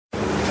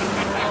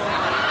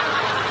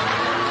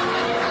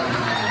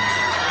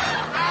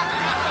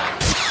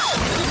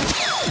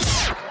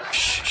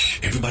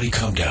Everybody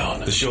calm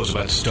down. The show's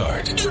about to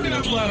start. Turn it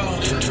up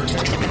loud. Turn it up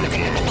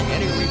loud.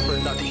 Any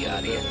reproduction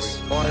audience.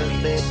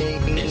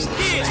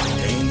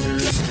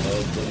 Dangers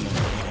of the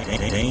mind.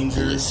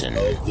 Dangers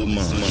of the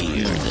mind.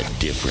 Hear the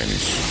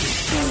difference.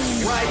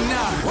 Right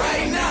now,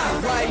 right now,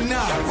 right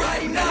now,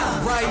 right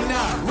now, right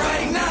now,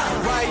 right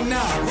now, right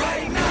now,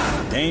 right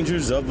now.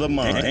 Dangers of the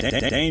mind.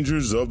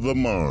 Dangers of the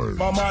mind.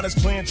 My mind is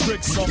playing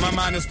tricks on me. My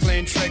mind is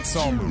playing tricks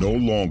on me. No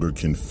longer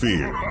can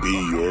fear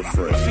be your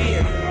friend.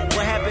 Fear.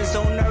 What happens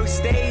on earth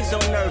stays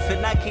on earth,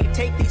 and I can't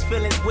take these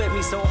feelings with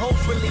me, so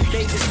hopefully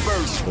they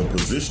disperse. The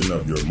position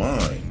of your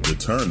mind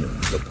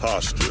determines the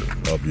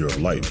posture of your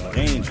life.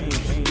 Dangers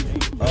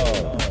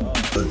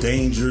of the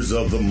Dangers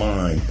of the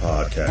Mind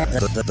podcast.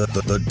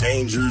 The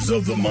Dangers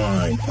of the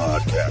Mind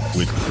podcast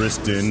with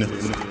Kristen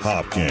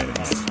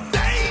Hopkins.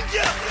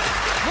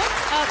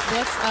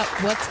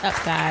 What's up,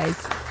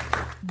 guys?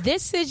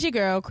 This is your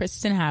girl,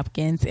 Kristen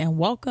Hopkins, and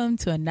welcome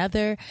to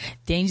another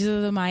Dangers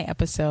of the Mind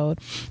episode.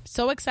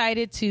 So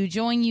excited to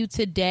join you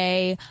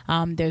today.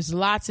 There's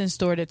lots in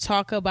store to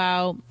talk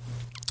about.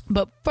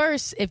 But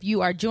first, if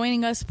you are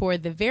joining us for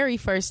the very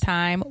first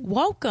time,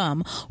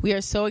 welcome. We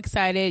are so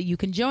excited you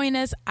can join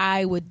us.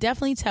 I would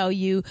definitely tell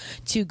you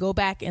to go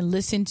back and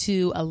listen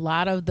to a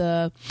lot of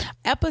the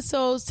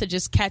episodes to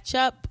just catch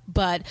up.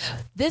 But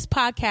this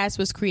podcast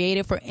was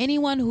created for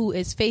anyone who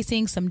is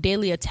facing some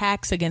daily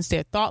attacks against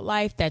their thought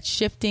life that's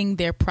shifting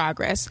their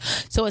progress.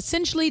 So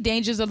essentially,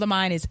 Dangers of the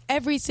Mind is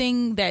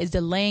everything that is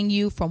delaying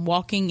you from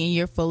walking in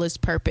your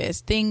fullest purpose.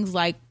 Things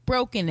like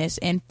brokenness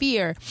and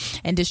fear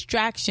and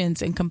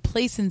distractions and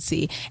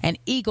complacency and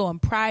ego and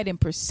pride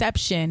and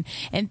perception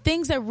and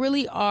things that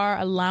really are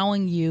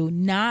allowing you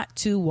not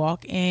to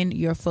walk in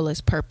your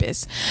fullest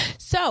purpose.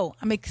 So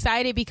I'm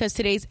excited because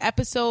today's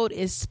episode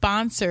is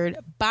sponsored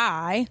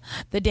by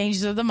the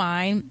Dangers of the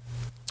Mind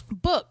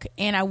book,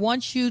 and I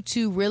want you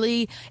to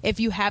really, if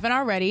you haven't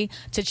already,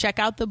 to check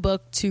out the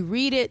book, to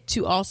read it,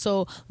 to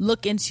also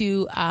look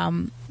into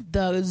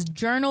the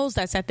journals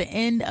that's at the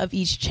end of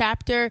each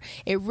chapter.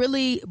 It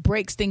really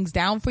breaks things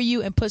down for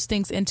you and puts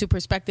things into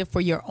perspective for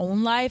your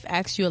own life,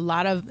 asks you a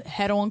lot of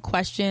head-on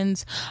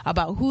questions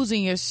about who's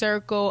in your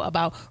circle,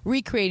 about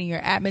recreating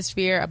your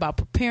atmosphere, about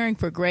preparing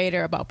for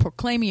greater, about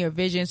proclaiming your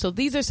vision. So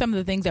these are some of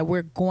the things that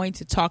we're going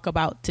to talk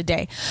about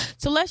today.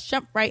 So let's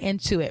jump right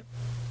into it.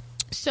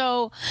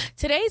 So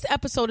today's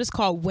episode is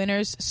called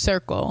Winner's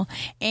Circle.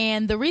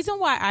 And the reason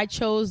why I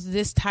chose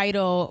this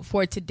title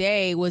for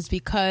today was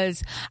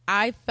because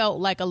I felt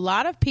like a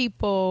lot of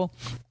people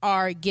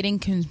are getting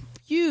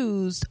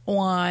confused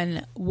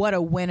on what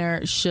a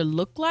winner should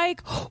look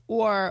like,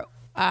 or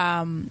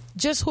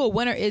just who a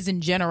winner is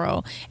in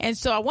general. And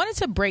so I wanted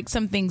to break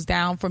some things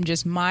down from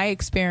just my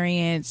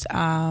experience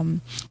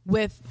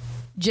with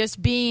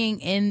just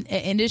being in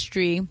an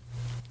industry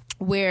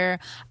where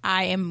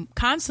I am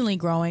constantly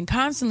growing,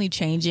 constantly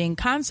changing,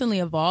 constantly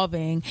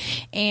evolving.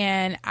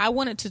 And I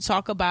wanted to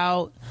talk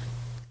about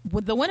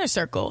the winner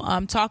circle,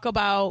 talk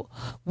about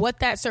what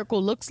that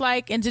circle looks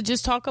like, and to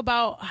just talk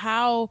about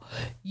how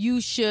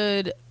you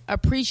should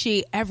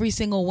appreciate every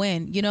single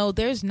win. You know,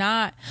 there's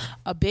not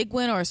a big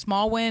win or a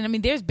small win. I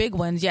mean, there's big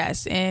wins,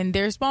 yes, and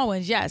there's small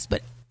wins, yes,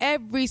 but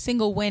every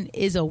single win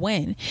is a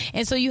win.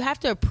 And so you have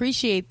to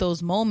appreciate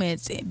those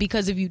moments,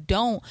 because if you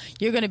don't,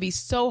 you're going to be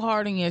so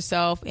hard on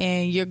yourself,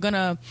 and you're going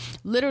to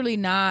literally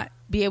not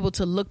be able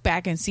to look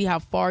back and see how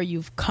far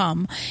you've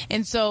come.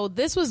 And so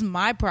this was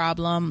my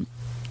problem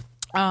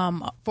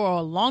for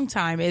a long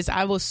time, is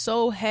I was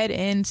so head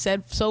in,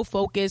 so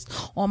focused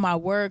on my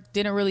work,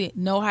 didn't really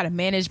know how to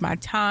manage my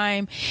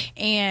time,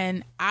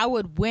 and I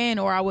would win,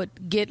 or I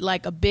would get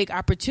like a big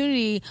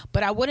opportunity,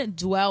 but I wouldn't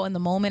dwell in the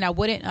moment. I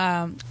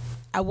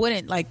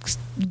wouldn't like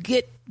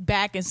get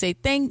back and say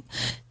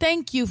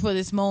thank you for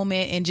this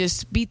moment and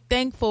just be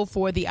thankful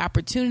for the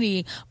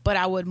opportunity, but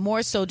I would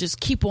more so just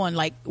keep on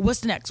like,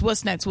 what's next?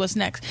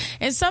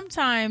 And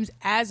sometimes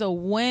as a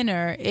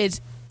winner,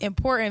 it's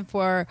important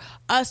for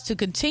us to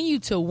continue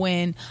to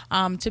win,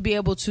 to be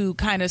able to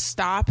kind of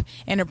stop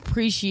and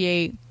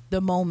appreciate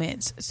the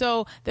moments.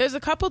 So there's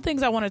a couple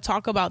things I want to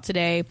talk about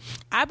today.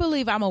 I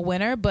believe I'm a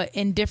winner, but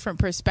in different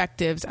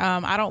perspectives.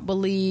 I don't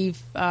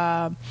believe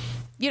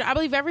I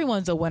believe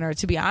everyone's a winner,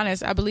 to be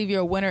honest. I believe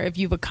you're a winner if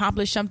you've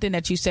accomplished something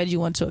that you said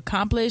you want to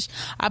accomplish.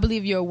 I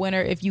believe you're a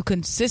winner if you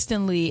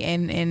consistently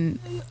and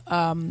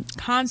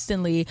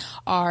constantly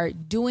are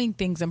doing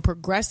things and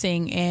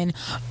progressing and,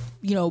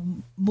 you know,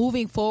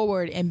 moving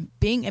forward and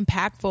being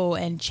impactful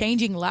and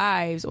changing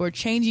lives, or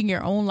changing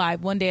your own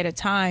life one day at a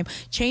time,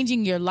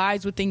 changing your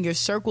lives within your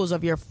circles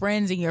of your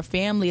friends and your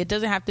family. It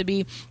doesn't have to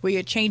be where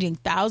you're changing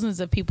thousands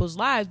of people's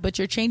lives, but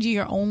you're changing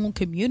your own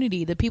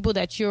community, the people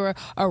that you're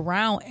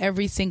around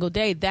every single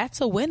day.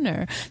 That's a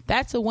winner.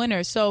 That's a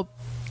winner. So,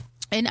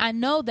 and I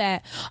know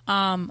that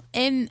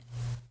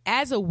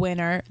as a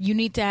winner, you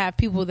need to have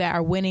people that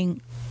are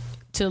winning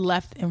to the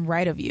left and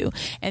right of you.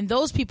 And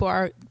those people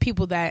are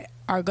people that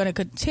are going to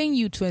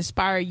continue to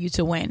inspire you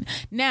to win.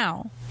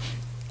 Now,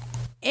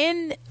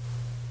 in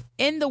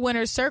the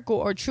winner's circle,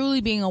 or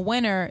truly being a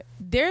winner,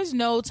 there's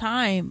no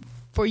time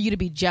for you to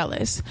be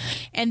jealous.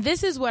 And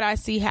this is what I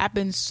see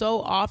happen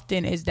so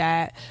often, is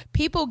that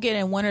people get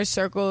in winner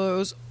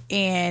circles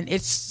and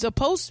it's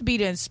supposed to be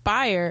to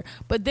inspire,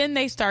 but then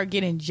they start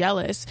getting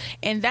jealous.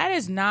 And that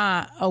is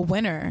not a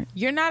winner.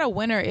 You're not a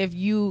winner if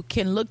you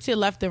can look to the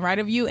left and right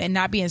of you and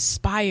not be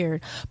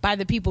inspired by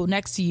the people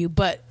next to you,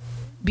 but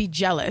be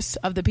jealous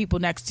of the people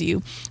next to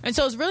you. And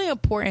so it's really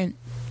important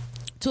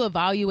to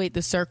evaluate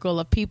the circle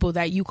of people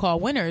that you call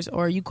winners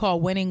or you call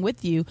winning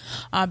with you,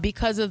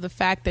 because of the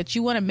fact that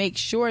you want to make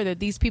sure that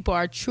these people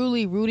are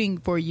truly rooting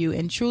for you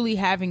and truly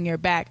having your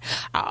back.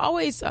 I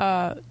always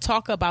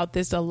talk about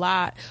this a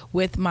lot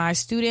with my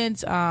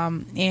students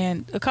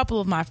and a couple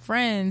of my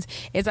friends,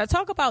 is I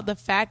talk about the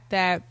fact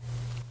that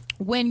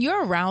when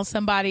you're around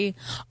somebody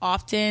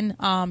often,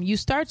 you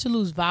start to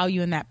lose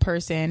value in that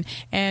person.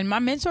 And my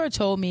mentor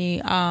told me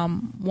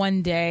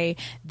one day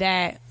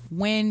that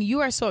when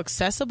you are so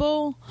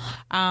accessible,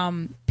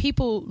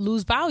 people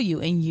lose value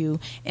in you.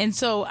 And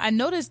so I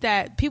noticed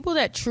that people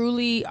that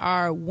truly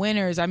are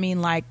winners, I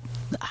mean, like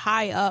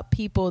high up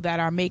people that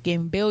are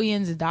making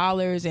billions of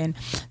dollars and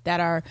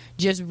that are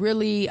just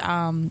really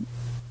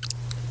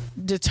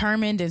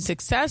determined and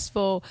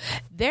successful,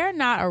 they're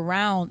not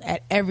around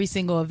at every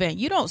single event.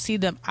 You don't see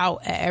them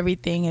out at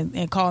everything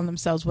and calling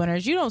themselves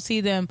winners. You don't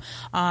see them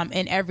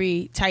in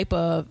every type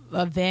of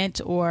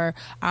event or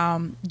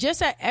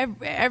just at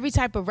every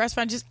type of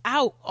restaurant, just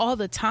out all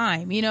the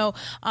time, you know.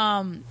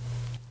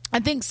 I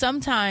think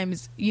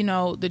sometimes, you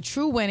know, the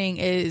true winning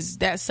is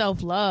that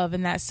self-love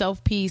and that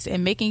self-peace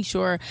and making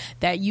sure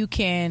that you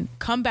can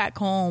come back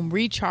home,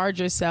 recharge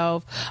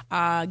yourself,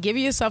 give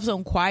yourself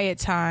some quiet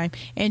time,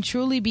 and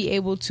truly be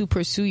able to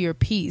pursue your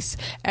peace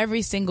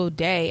every single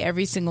day,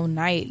 every single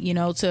night, you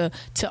know, to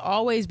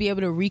always be able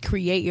to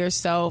recreate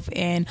yourself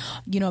and,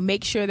 you know,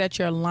 make sure that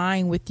you're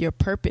aligned with your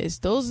purpose.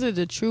 Those are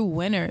the true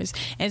winners.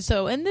 And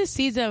so in this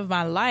season of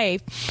my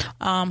life,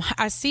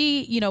 I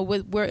see, you know,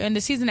 we're in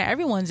the season that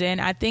everyone's in.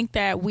 I think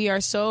that we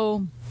are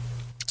so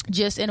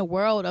just in a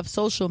world of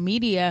social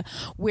media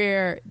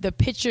where the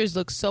pictures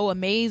look so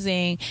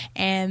amazing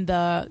and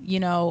the, you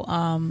know,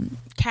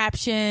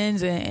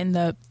 captions and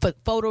the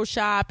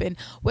Photoshop and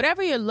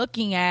whatever you're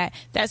looking at,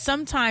 that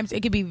sometimes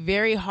it can be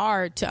very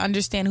hard to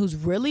understand who's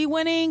really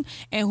winning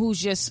and who's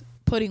just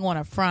putting on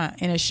a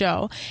front in a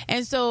show.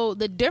 And so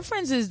the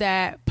difference is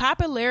that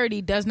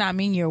popularity does not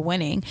mean you're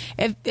winning.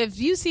 If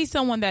you see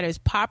someone that is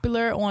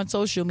popular on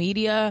social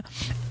media,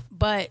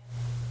 but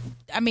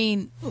I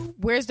mean,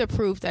 where's the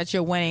proof that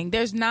you're winning?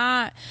 There's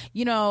not,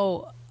 you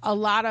know, a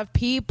lot of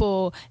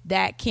people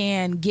that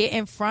can get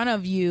in front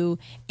of you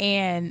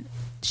and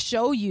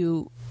show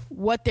you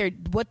what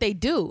they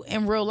do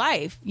in real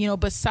life, you know,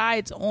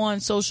 besides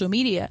on social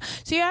media.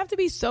 So you have to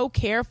be so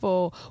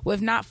careful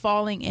with not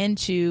falling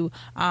into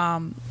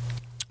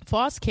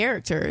false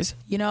characters.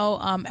 You know,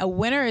 a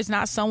winner is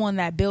not someone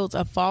that builds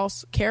a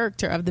false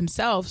character of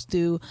themselves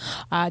through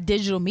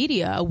digital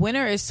media. A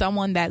winner is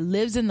someone that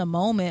lives in the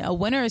moment. A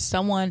winner is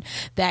someone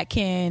that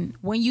can,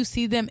 when you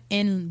see them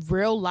in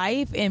real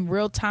life, in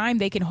real time,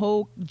 they can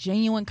hold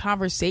genuine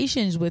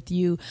conversations with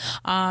you.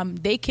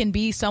 They can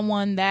be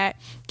someone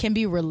that can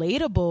be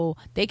relatable.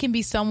 They can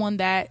be someone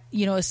that,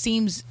 you know, it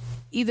seems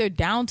either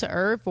down to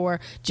earth or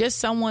just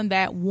someone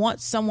that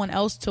wants someone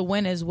else to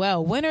win as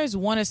well. Winners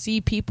want to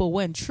see people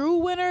win. True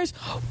winners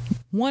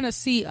want to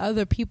see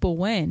other people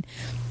win.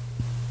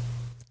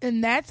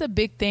 And that's a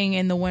big thing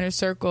in the winner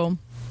circle.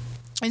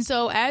 And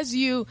so as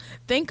you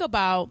think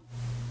about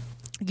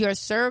your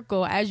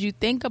circle, as you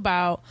think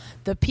about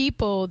the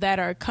people that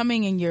are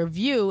coming in your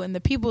view and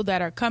the people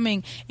that are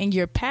coming in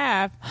your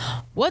path,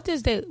 what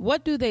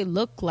do they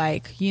look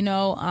like, you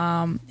know,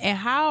 and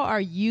how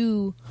are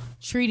you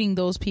treating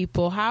those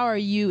people? How are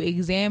you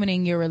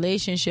examining your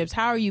relationships?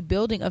 How are you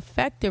building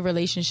effective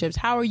relationships?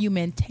 How are you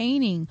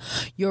maintaining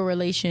your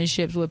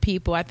relationships with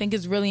people? I think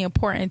it's really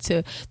important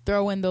to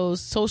throw in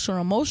those social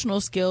and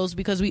emotional skills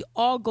because we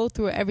all go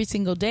through it every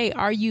single day.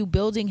 Are you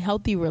building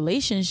healthy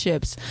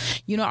relationships?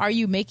 You know, are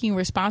you making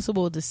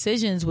responsible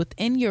decisions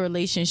within your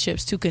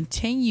relationships to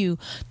continue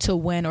to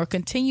win or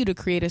continue to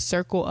create a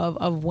circle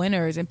of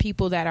winners and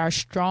people that are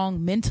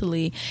strong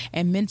mentally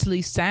and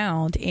mentally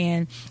sound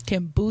and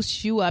can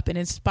boost you up and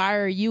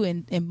inspire you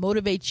and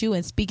motivate you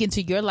and speak into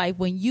your life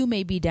when you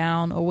may be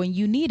down or when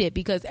you need it?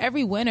 Because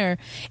every winner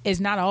is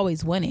not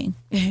always winning.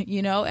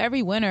 You know,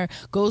 every winner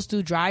goes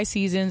through dry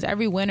seasons.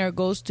 Every winner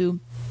goes through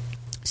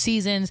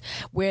seasons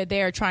where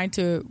they are trying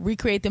to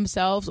recreate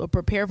themselves or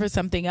prepare for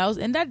something else.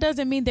 And that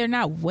doesn't mean they're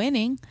not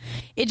winning.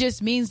 It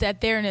just means that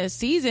they're in a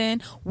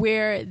season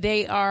where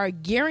they are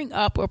gearing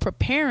up or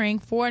preparing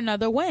for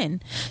another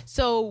win.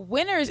 So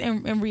winners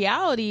in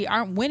reality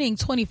aren't winning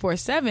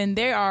 24/7.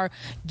 They are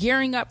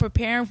gearing up,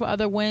 preparing for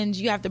other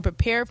wins. You have to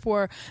prepare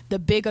for the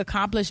big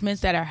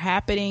accomplishments that are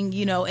happening,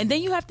 you know, and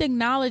then you have to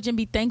acknowledge and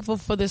be thankful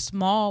for the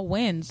small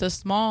wins,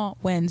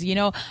 You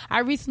know, I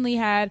recently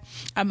had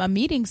a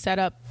meeting set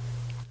up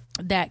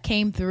that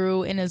came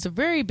through, and it's a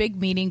very big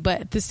meeting, but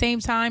at the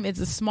same time, it's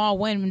a small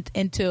win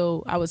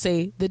until I would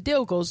say the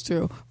deal goes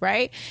through,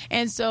 right?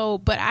 And so,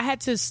 but I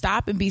had to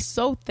stop and be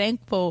so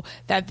thankful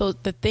that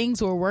the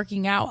things were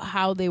working out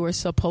how they were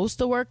supposed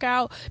to work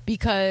out,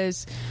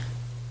 because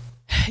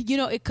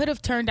it could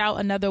have turned out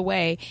another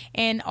way.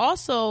 And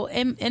also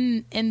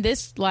in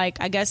this, like,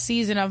 I guess,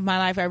 season of my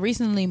life, I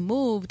recently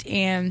moved,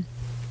 and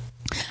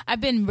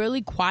I've been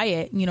really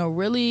quiet,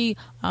 really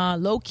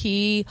low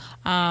key,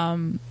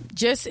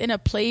 just in a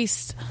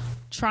place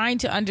trying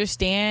to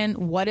understand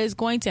what is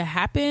going to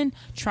happen,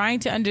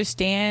 trying to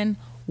understand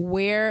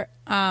where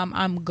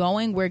I'm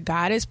going, where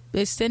God is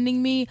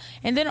sending me,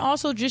 and then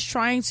also just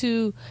trying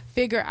to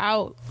figure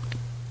out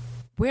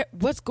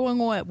what's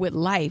going on with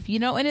life,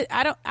 and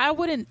I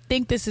wouldn't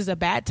think this is a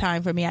bad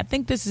time for me. I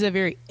think this is a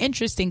very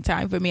interesting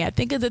time for me. I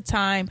think it's a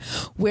time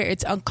where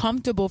it's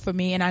uncomfortable for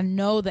me. And I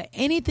know that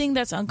anything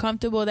that's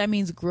uncomfortable, that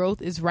means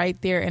growth is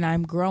right there and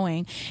I'm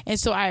growing. And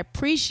so I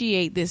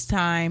appreciate this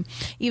time,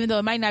 even though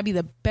it might not be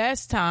the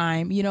best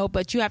time,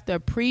 but you have to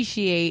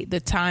appreciate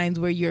the times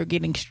where you're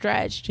getting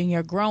stretched and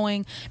you're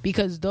growing,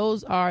 because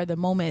those are the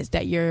moments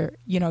that you're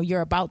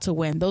about to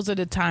win. Those are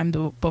the times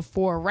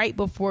right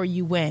before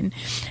you win.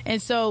 And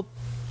so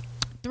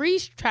 3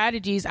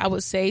 strategies I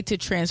would say to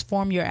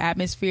transform your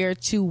atmosphere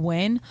to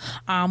win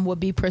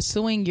would be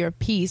pursuing your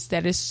peace.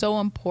 That is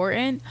so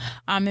important.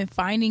 And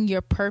finding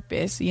your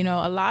purpose. A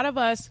lot of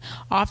us,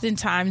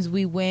 oftentimes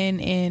we win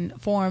in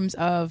forms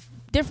of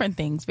different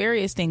things,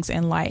 various things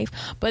in life,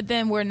 but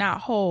then we're not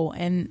whole.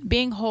 And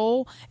being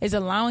whole is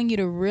allowing you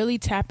to really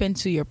tap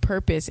into your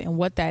purpose and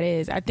what that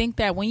is. I think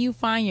that when you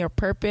find your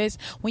purpose,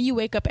 when you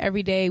wake up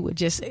every day with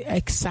just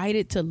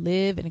excited to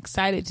live and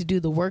excited to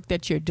do the work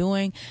that you're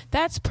doing,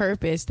 that's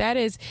purpose. That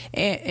is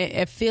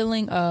a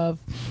feeling of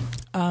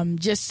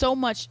just so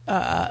much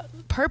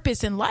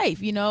purpose in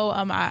life.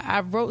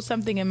 I wrote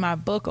something in my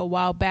book a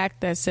while back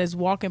that says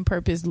walk in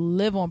purpose,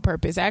 live on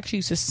purpose. I actually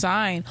used to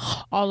sign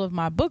all of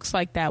my books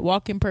like that: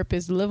 walk in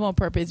purpose, live on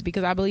purpose,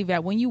 because I believe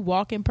that when you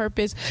walk in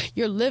purpose,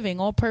 you're living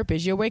on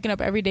purpose. You're waking up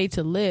every day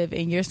to live,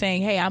 and you're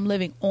saying, hey, I'm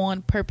living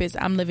on purpose.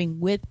 I'm living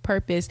with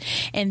purpose.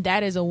 And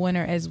that is a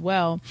winner as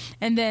well.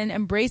 And then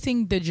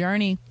embracing the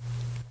journey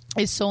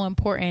is so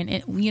important.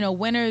 And,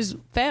 winners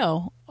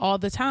fail all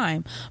the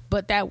time,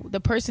 but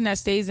the person that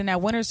stays in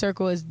that winner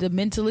circle is the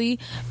mentality,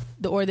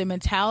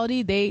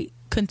 they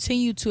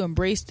continue to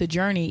embrace the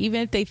journey.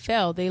 Even if they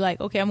fail, they like,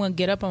 okay, I'm going to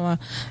get up, I'm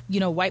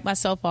going to, wipe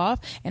myself off,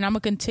 and I'm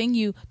going to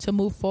continue to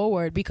move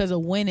forward, because a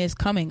win is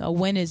coming, a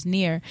win is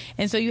near.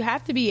 And so you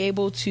have to be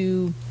able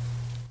to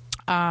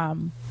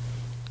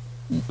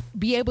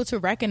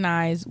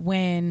recognize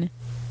when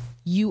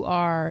you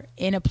are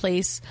in a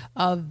place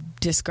of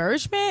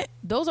discouragement.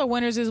 Those are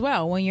winners as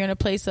well. When you're in a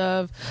place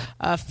of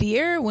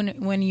fear,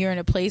 when you're in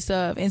a place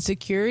of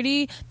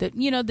insecurity,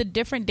 the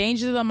different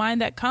dangers of the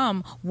mind that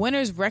come,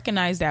 winners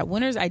recognize that.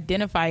 Winners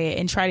identify it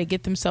and try to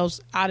get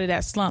themselves out of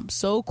that slump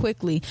so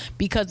quickly,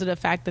 because of the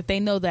fact that they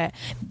know that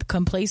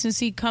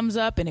complacency comes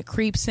up and it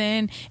creeps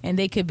in, and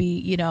they could be,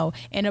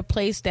 in a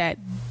place that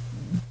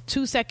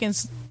 2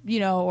 seconds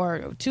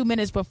or 2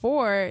 minutes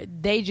before,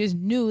 they just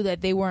knew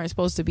that they weren't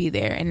supposed to be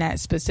there in that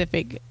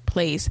specific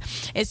place.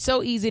 It's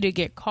so easy to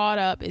get caught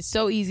up. It's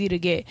so easy to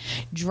get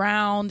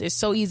drowned. It's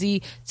so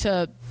easy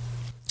to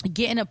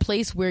get in a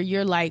place where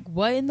you're like,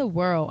 what in the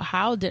world?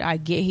 How did I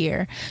get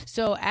here?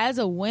 So as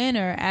a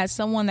winner, as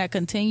someone that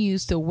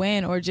continues to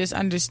win, or just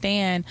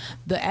understand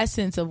the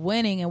essence of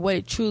winning and what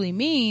it truly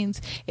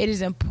means, it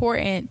is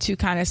important to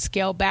kind of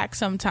scale back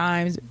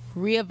sometimes,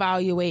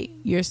 reevaluate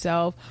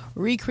yourself,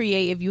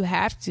 recreate if you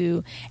have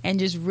to, and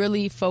just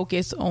really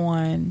focus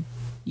on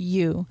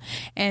you.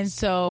 And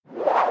so,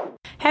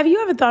 have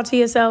you ever thought to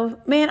yourself,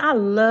 man, I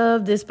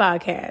love this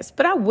podcast,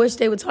 but I wish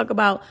they would talk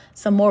about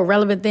some more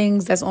relevant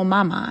things that's on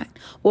my mind?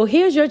 Well,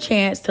 here's your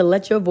chance to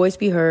let your voice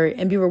be heard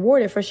and be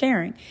rewarded for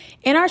sharing.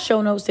 In our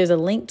show notes, there's a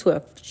link to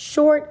a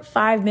short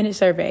 5-minute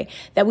survey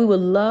that we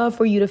would love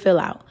for you to fill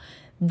out.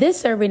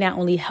 This survey not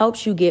only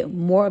helps you get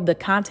more of the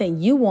content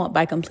you want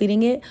by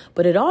completing it,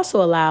 but it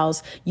also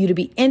allows you to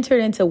be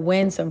entered in to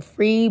win some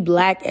free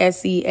Black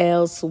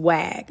SEL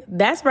swag.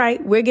 That's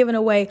right. We're giving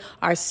away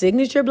our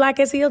signature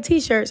Black SEL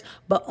t-shirts,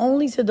 but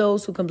only to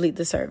those who complete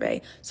the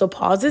survey. So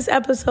pause this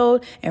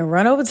episode and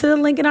run over to the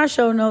link in our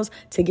show notes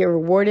to get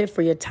rewarded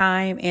for your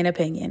time and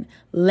opinion.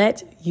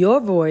 Let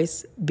your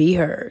voice be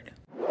heard.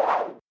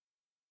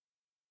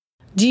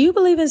 Do you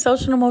believe in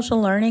social and emotional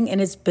learning and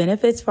its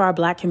benefits for our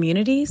Black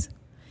communities?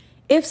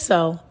 If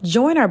so,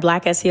 join our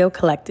Black SEL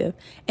Collective,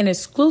 an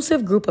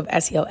exclusive group of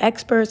SEL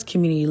experts,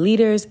 community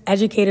leaders,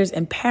 educators,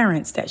 and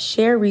parents that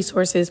share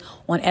resources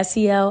on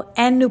SEL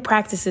and new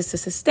practices to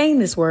sustain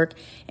this work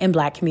in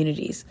Black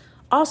communities.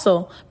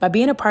 Also, by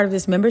being a part of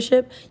this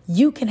membership,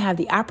 you can have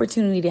the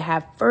opportunity to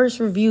have first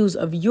reviews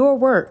of your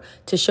work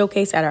to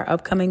showcase at our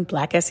upcoming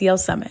Black SEL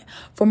Summit.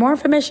 For more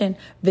information,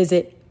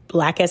 visit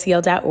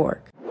blacksel.org.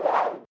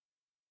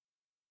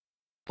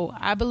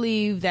 I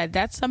believe that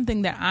that's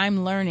something that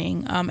I'm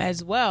learning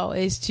as well,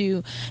 is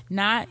to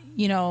not,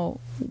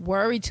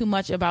 worry too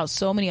much about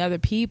so many other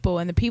people,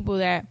 and the people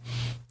that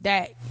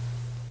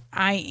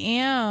I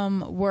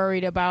am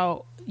worried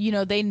about,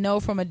 they know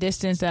from a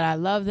distance that I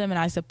love them and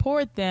I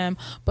support them.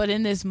 But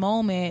in this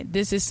moment,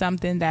 this is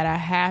something that I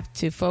have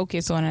to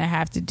focus on and I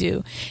have to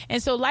do.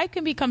 And so life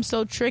can become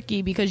so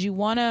tricky because you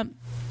want to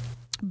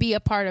be a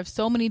part of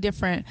so many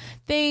different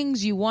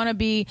things. You want to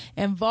be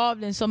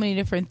involved in so many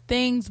different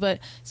things. But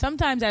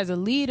sometimes as a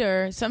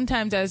leader,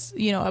 sometimes as,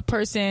 a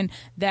person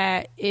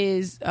that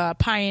is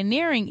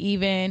pioneering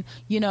even,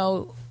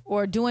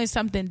 or doing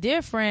something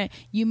different,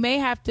 you may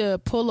have to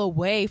pull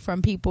away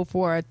from people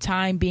for a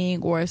time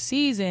being or a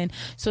season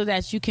so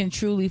that you can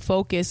truly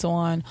focus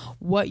on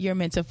what you're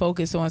meant to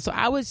focus on. So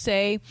I would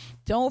say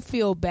don't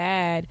feel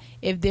bad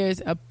if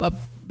there's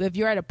if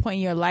you're at a point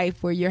in your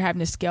life where you're having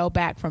to scale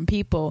back from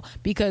people,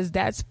 because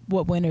that's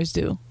what winners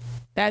do.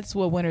 That's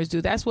what winners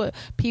do. That's what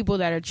people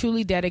that are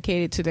truly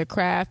dedicated to their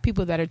craft,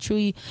 people that are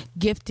truly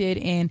gifted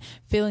in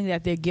feeling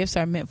that their gifts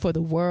are meant for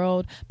the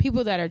world,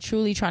 people that are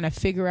truly trying to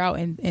figure out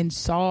and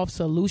solve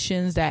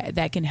solutions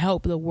that can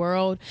help the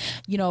world,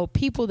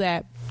 people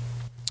that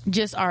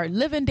just are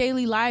living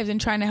daily lives and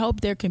trying to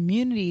help their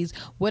communities.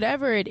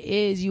 Whatever it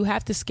is, you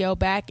have to scale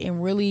back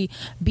and really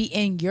be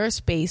in your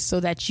space so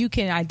that you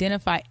can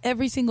identify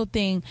every single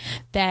thing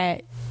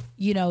that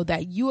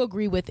that you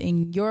agree with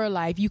in your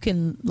life. You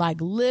can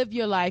live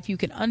your life. You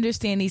can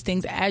understand these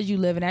things as you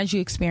live and as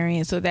you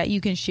experience, so that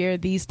you can share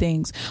these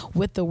things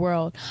with the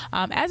world.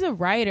 As a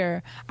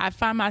writer, I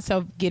find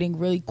myself getting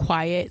really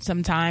quiet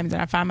sometimes,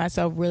 and I find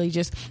myself really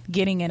just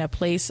getting in a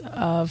place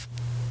of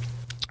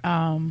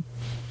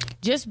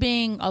just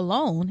being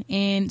alone.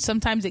 And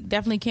sometimes it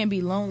definitely can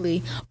be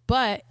lonely,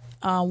 but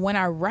when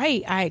I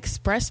write, I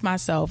express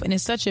myself, and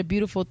it's such a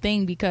beautiful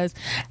thing, because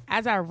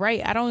as I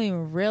write, I don't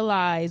even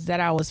realize that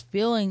I was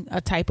feeling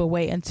a type of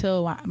way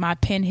until my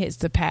pen hits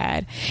the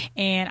pad.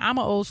 And I'm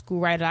an old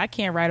school writer. I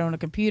can't write on a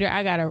computer.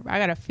 I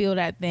gotta feel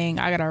that thing.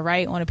 I gotta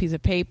write on a piece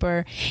of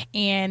paper.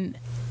 And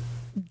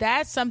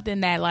that's something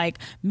that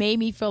made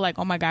me feel like,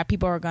 oh my God,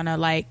 people are gonna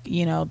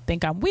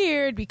think I'm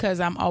weird because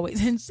I'm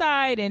always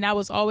inside. And I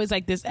was always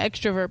this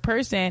extrovert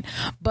person,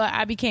 but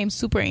I became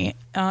super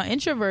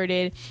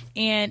introverted,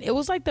 and it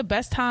was the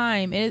best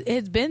time.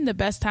 It's been the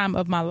best time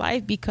of my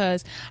life,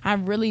 because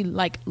I'm really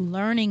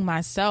learning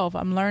myself.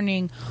 I'm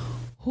learning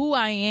who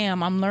I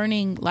am. I'm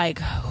learning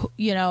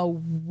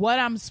what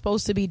I'm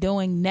supposed to be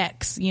doing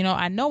next.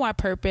 I know my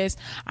purpose.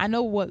 I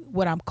know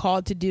what I'm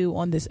called to do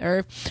on this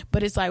earth,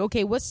 but it's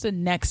okay, what's the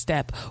next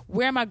step?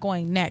 Where am I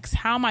going next?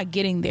 How am I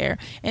getting there?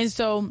 And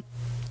so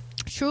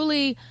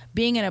truly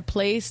being in a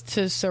place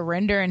to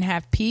surrender and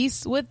have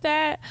peace with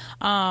that,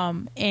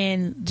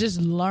 and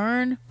just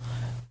learn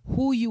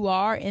who you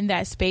are in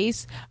that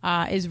space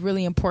is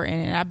really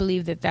important. And I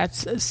believe that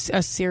that's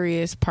a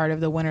serious part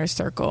of the winner's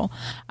circle.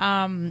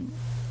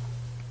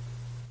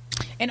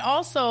 And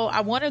also,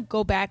 I want to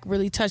go back,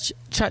 really touch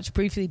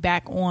briefly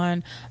back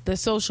on the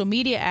social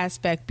media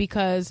aspect,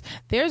 because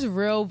there's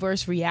real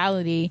versus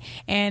reality.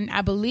 And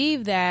I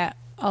believe that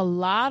a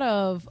lot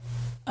of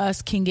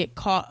us can get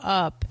caught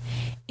up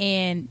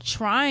in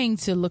trying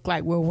to look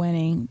like we're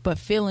winning, but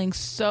feeling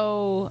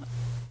so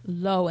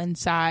low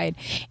inside.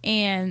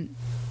 And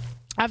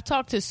I've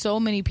talked to so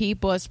many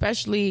people,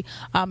 especially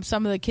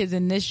some of the kids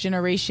in this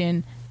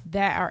generation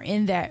that are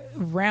in that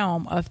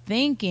realm of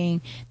thinking.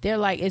 They're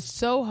it's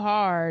so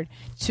hard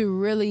to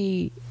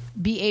really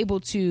be able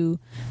to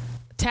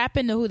tap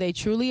into who they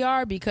truly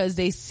are, because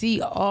they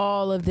see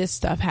all of this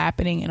stuff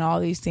happening and all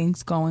these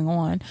things going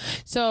on.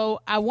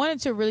 So I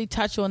wanted to really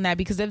touch on that,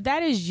 because if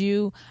that is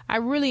you, I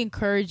really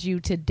encourage you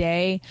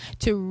today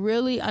to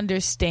really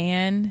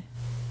understand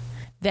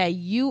that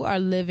you are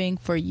living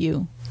for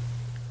you.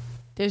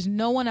 There's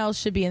no one else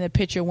should be in the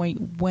picture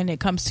when it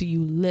comes to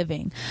you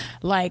living.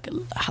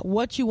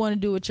 What you want to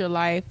do with your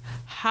life,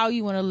 how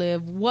you want to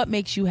live, what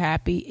makes you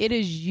happy. It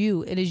is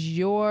you. It is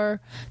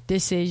your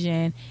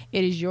decision.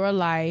 It is your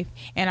life.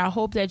 And I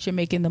hope that you're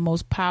making the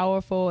most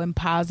powerful and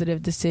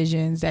positive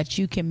decisions that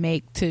you can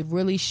make to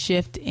really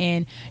shift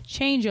and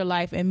change your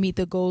life and meet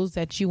the goals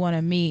that you want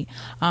to meet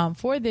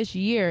for this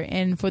year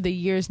and for the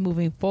years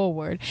moving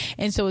forward.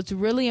 And so it's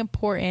really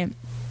important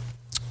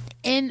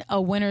in a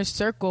winner's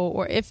circle,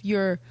 or if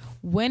you're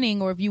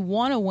winning or if you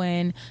want to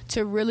win,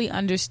 to really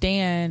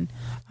understand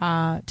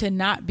to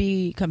not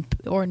be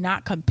or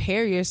not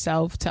compare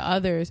yourself to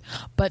others,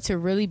 but to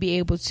really be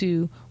able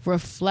to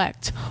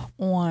reflect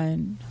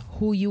on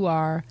who you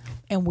are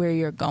and where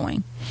you're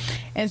going.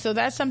 And so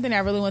that's something I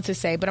really want to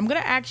say. But I'm going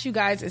to ask you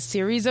guys a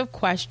series of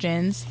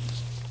questions,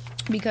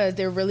 because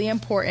they're really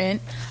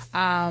important.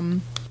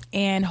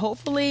 And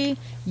hopefully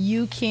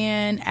you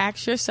can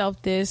ask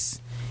yourself this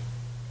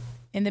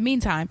in the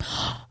meantime.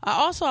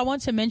 Also, I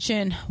want to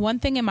mention one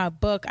thing in my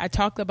book. I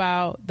talk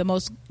about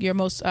your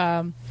most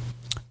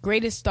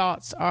greatest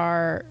thoughts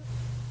are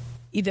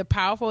either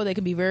powerful, they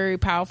can be very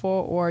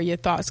powerful, or your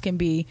thoughts can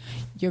be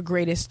your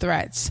greatest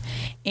threats.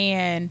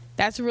 And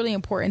that's really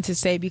important to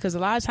say, because a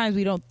lot of times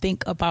we don't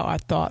think about our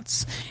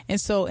thoughts. And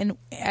so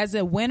as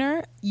a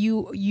winner,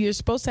 you're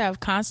supposed to have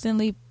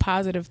constantly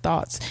positive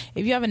thoughts.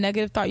 If you have a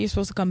negative thought, you're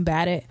supposed to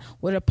combat it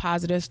with a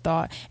positive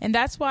thought. And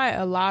that's why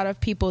a lot of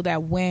people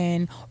that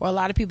win, or a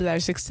lot of people that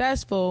are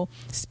successful,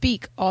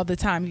 speak all the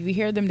time. If you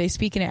hear them, they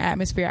speak in an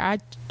atmosphere. I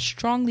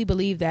strongly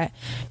believe that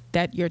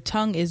your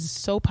tongue is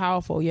so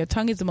powerful. Your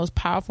tongue is the most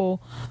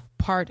powerful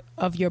part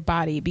of your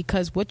body,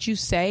 because what you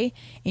say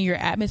in your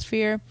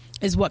atmosphere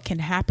is what can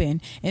happen.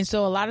 And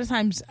so a lot of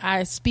times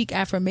I speak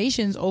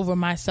affirmations over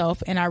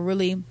myself, and I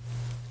really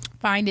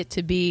find it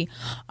to be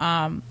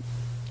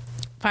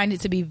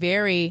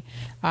very,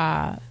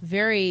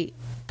 very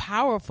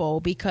powerful,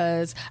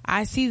 because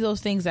I see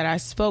those things that I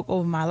spoke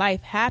over my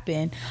life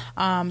happen.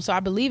 So I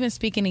believe in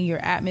speaking in your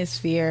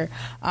atmosphere.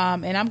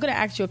 And I'm going to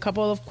ask you a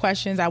couple of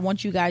questions. I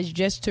want you guys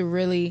just to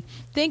really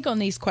think on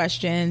these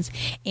questions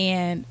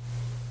and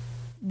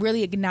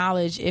really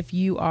acknowledge if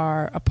you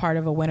are a part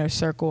of a winner's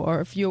circle, or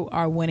if you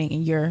are winning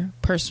in your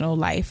personal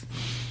life.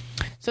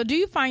 So do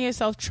you find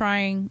yourself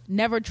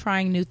never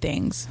trying new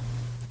things?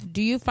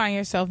 Do you find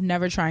yourself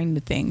never trying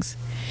new things?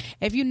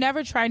 If you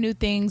never try new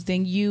things,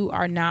 then you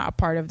are not a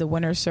part of the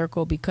winner's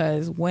circle,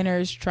 because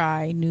winners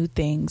try new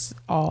things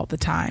all the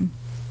time.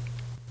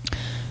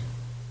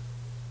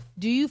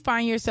 Do you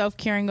find yourself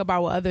caring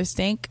about what others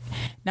think?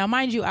 Now,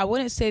 mind you, I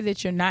wouldn't say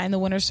that you're not in the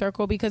winner's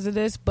circle because of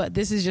this, but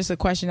this is just a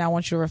question I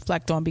want you to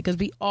reflect on, because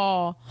we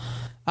all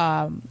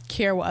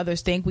care what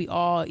others think. We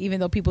all,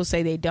 even though people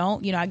say they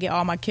don't, I get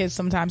all my kids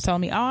sometimes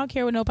telling me, oh, I don't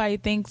care what nobody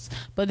thinks.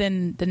 But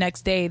then the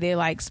next day they're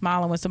like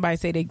smiling when somebody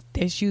say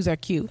their shoes are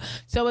cute.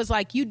 So it's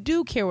like, you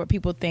do care what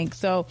people think.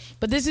 So,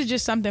 but this is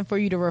just something for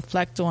you to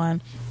reflect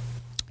on.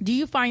 Do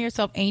you find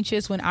yourself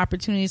anxious when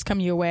opportunities come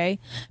your way?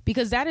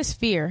 Because that is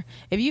fear.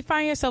 If you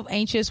find yourself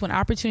anxious when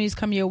opportunities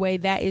come your way,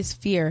 that is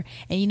fear.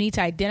 And you need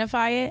to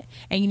identify it,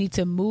 and you need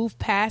to move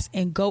past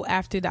and go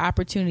after the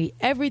opportunity.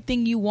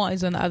 Everything you want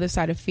is on the other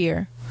side of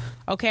fear.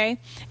 Okay?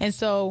 And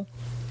so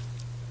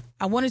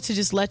I wanted to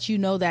just let you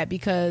know that,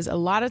 because a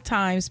lot of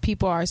times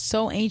people are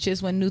so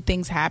anxious when new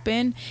things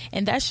happen,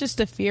 and that's just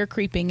the fear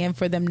creeping in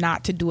for them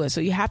not to do it.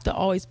 So you have to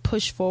always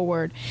push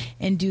forward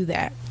and do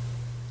that.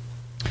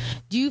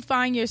 Do you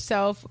find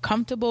yourself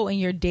comfortable in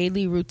your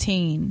daily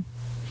routine?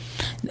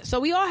 So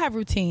we all have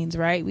routines,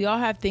 right? We all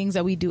have things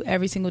that we do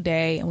every single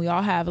day, and we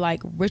all have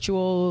like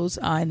rituals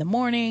in the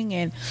morning,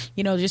 and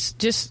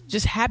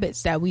just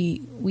habits that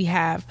we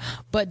have.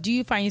 But do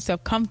you find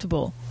yourself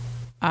comfortable?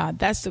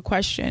 That's the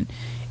question.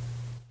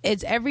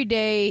 Is every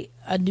day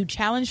a new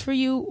challenge for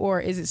you, or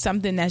is it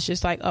something that's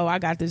just like, oh, I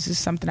got this. This is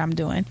something I'm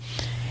doing.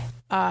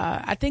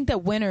 I think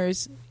that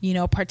winners,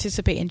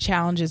 participate in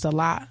challenges a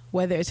lot,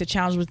 whether it's a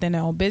challenge within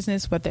their own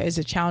business, whether it's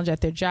a challenge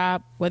at their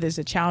job, whether it's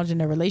a challenge in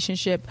their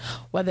relationship,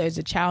 whether it's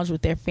a challenge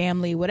with their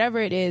family, whatever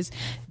it is,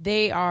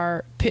 they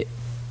are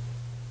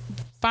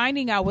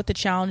finding out what the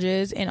challenge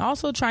is and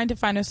also trying to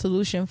find a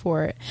solution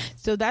for it.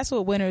 So that's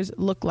what winners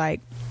look like.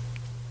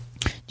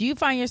 Do you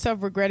find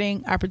yourself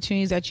regretting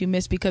opportunities that you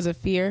missed because of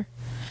fear?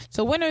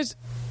 So winners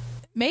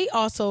may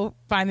also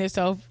find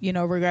themselves,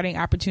 regretting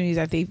opportunities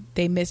that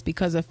they miss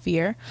because of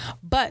fear,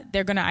 but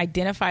they're going to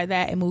identify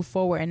that and move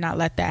forward and not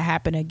let that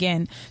happen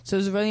again. So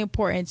it's really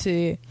important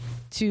to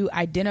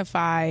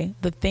identify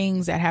the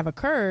things that have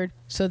occurred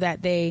so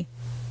that it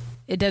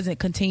doesn't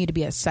continue to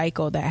be a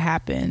cycle that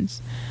happens.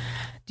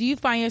 Do you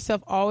find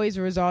yourself always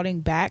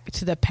resorting back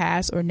to the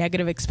past or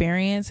negative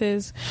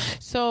experiences?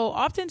 So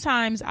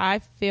oftentimes I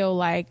feel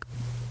like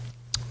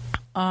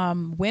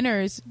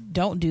winners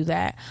don't do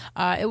that.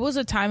 It was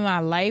a time in my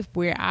life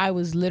where I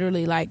was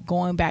literally like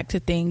going back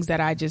to things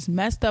that I just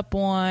messed up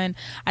on.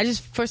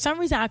 For some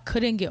reason, I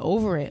couldn't get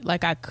over it.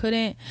 Like I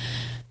couldn't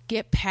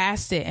get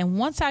past it. And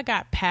once I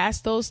got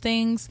past those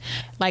things,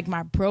 like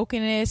my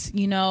brokenness,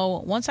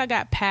 once I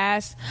got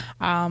past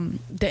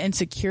the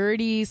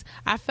insecurities,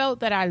 I felt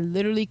that I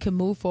literally could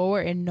move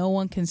forward and no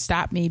one can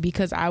stop me,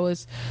 because I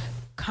was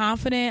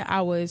confident,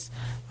 I was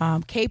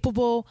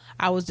capable,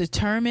 I was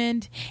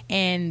determined,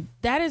 and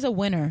that is a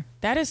winner.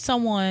 That is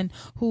someone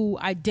who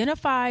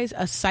identifies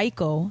a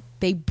cycle,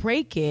 they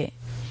break it,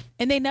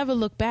 and they never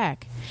look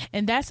back.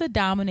 And that's a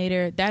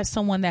dominator. That's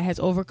someone that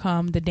has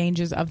overcome the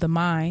dangers of the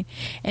mind.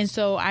 And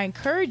so I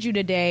encourage you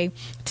today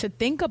to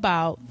think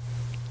about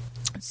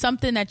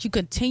something that you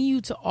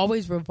continue to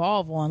always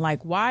revolve on.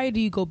 Like, why do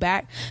you go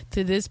back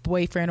to this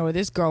boyfriend or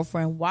this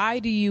girlfriend? Why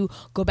do you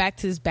go back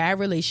to this bad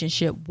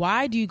relationship?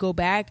 Why do you go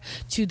back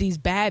to these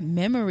bad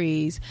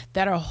memories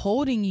that are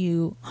holding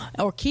you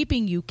or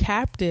keeping you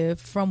captive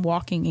from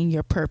walking in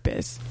your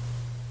purpose?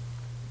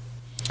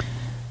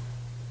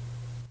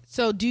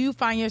 So do you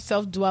find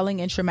yourself dwelling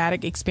in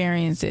traumatic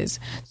experiences?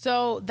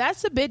 So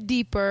that's a bit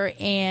deeper,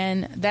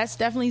 and that's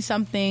definitely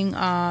something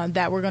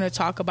that we're going to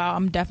talk about.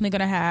 I'm definitely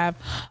going to have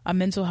a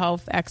mental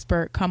health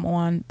expert come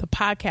on the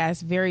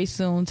podcast very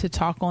soon to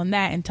talk on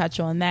that and touch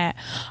on that.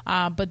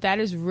 But that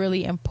is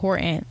really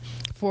important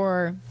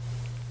for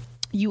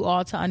you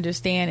all to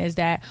understand is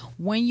that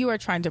when you are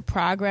trying to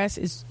progress,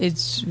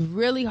 it's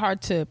really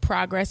hard to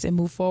progress and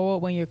move forward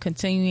when you're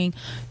continuing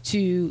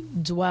to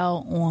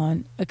dwell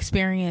on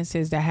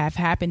experiences that have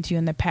happened to you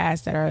in the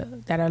past that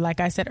are like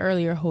I said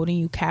earlier, holding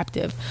you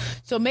captive.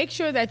 So make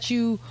sure that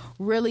you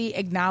really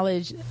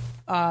acknowledge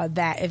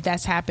that if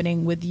that's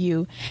happening with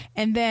you.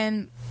 And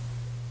then,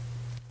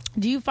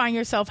 do you find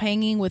yourself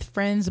hanging with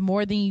friends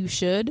more than you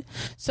should?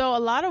 So a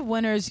lot of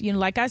winners,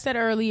 like I said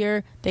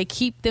earlier, they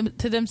keep them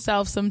to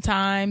themselves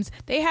sometimes.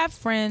 They have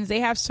friends,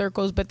 they have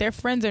circles, but their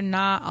friends are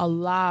not a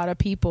lot of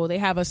people. They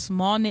have a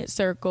small knit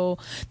circle.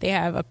 They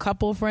have a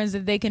couple of friends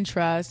that they can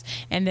trust,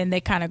 and then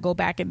they kind of go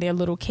back in their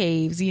little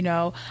caves,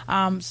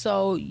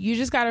 So you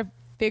just got to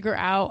figure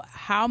out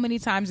how many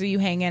times are you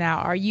hanging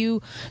out. Are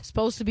you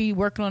supposed to be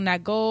working on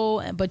that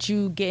goal, but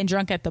you getting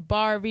drunk at the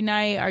bar every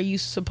night? Are you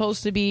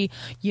supposed to be,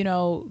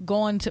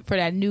 going for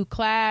that new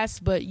class,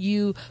 but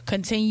you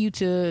continue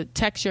to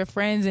text your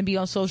friends and be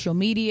on social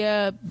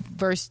media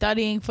versus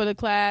studying for the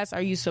class?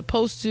 Are you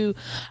supposed to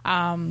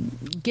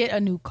get a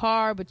new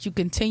car, but you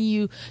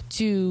continue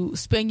to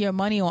spend your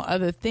money on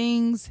other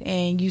things,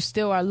 and you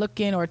still are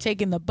looking or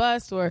taking the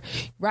bus or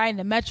riding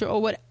the metro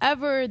or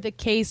whatever the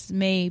case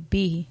may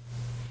be?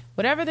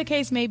 Whatever the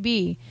case may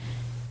be,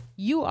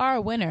 you are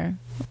a winner.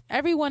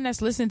 Everyone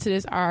that's listening to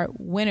this are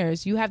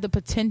winners. You have the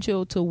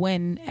potential to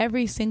win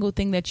every single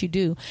thing that you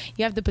do.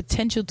 You have the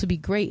potential to be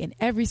great in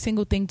every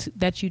single thing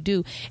that you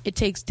do. It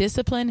takes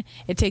discipline.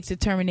 It takes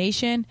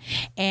determination.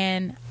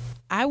 And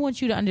I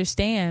want you to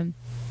understand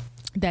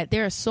that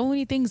there are so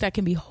many things that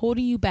can be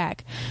holding you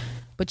back,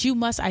 but you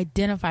must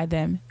identify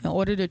them in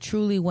order to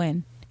truly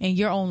win in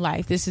your own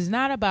life. This is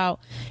not about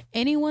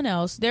anyone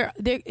else.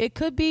 It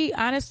could be,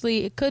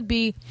 honestly, it could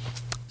be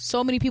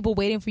so many people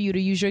waiting for you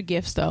to use your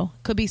gifts, though.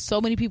 Could be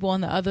so many people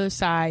on the other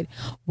side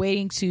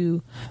waiting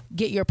to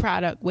get your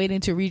product,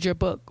 waiting to read your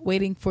book,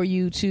 waiting for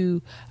you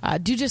to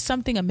do just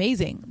something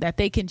amazing that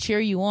they can cheer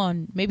you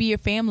on. Maybe your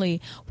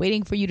family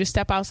waiting for you to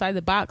step outside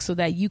the box so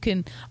that you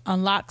can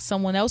unlock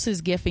someone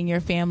else's gift in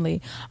your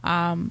family.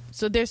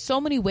 So there's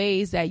so many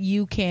ways that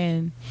you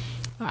can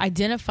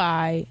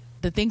identify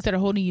the things that are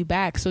holding you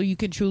back so you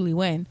can truly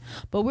win.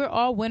 But we're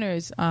all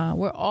winners.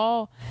 We're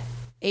all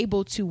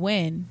able to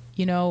win.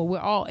 We're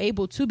all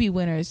able to be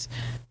winners,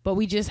 but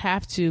we just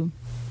have to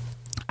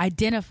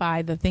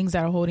identify the things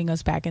that are holding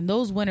us back. And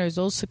those winners,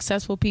 those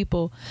successful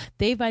people,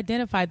 they've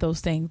identified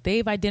those things.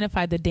 They've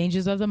identified the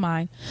dangers of the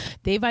mind.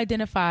 They've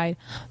identified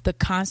the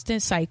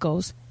constant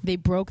cycles. They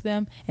broke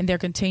them, and they're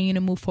continuing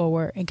to move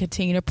forward and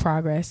continue to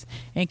progress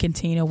and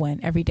continue to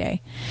win every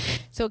day.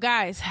 So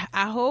guys,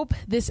 I hope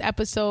this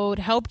episode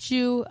helped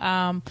you.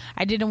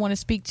 I didn't want to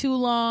speak too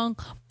long,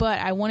 but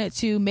I wanted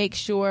to make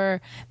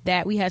sure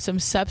that we had some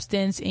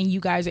substance and you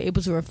guys are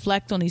able to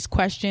reflect on these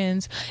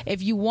questions.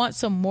 If you want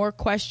some more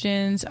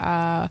questions,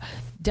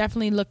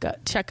 definitely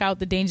check out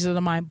the Dangers of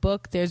the Mind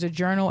book. There's a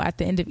journal at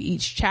the end of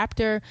each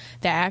chapter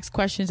that asks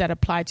questions that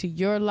apply to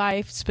your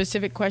life,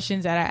 specific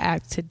questions that I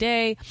asked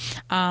today.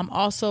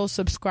 Also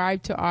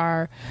subscribe to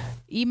our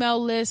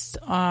email list,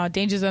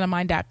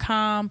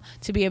 dangersofthemind.com,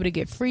 to be able to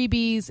get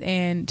freebies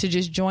and to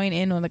just join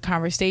in on the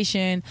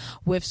conversation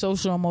with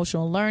social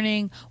emotional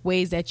learning,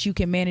 ways that you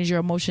can manage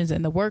your emotions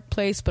in the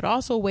workplace, but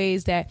also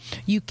ways that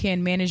you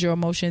can manage your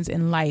emotions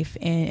in life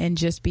and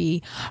just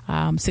be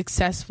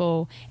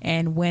successful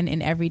and win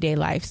in everyday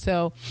life.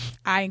 So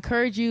I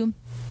encourage you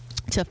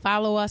to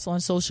follow us on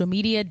social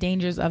media,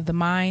 Dangers of the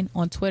Mind,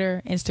 on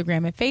Twitter,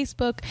 Instagram, and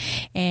Facebook.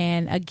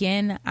 And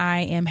again,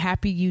 I am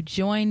happy you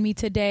joined me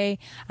today.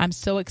 I'm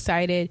so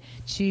excited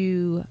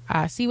to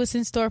see what's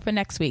in store for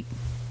next week.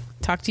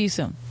 Talk to you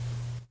soon.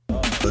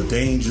 The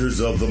Dangers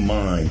of the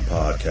Mind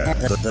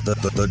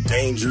podcast. The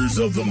Dangers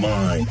of the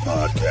Mind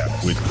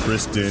podcast with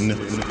Kristen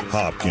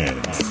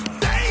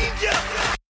Hopkins.